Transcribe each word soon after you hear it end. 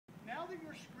that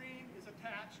your screen is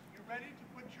attached, you're ready to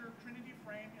put your Trinity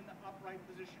frame in the upright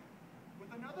position.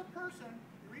 With another person,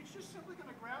 you're each just simply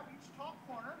going to grab each top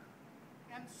corner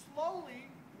and slowly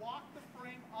walk the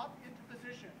frame up into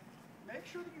position. Make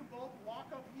sure that you both walk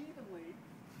up evenly,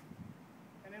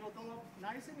 and it'll go up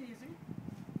nice and easy.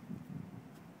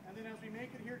 And then as we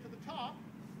make it here to the top,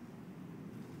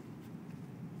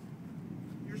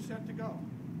 you're set to go.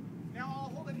 Now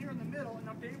I'll hold it here in the middle, and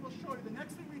now Dave will show you. The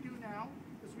next thing we do now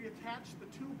is we attach the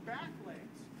two back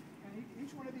legs, and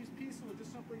each one of these pieces will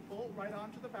just simply bolt right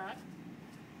onto the back,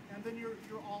 and then you're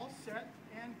all set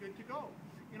and good to go.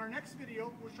 In our next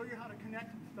video, we'll show you how to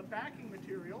connect the backing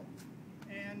material,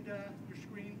 and your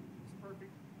screen is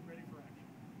perfect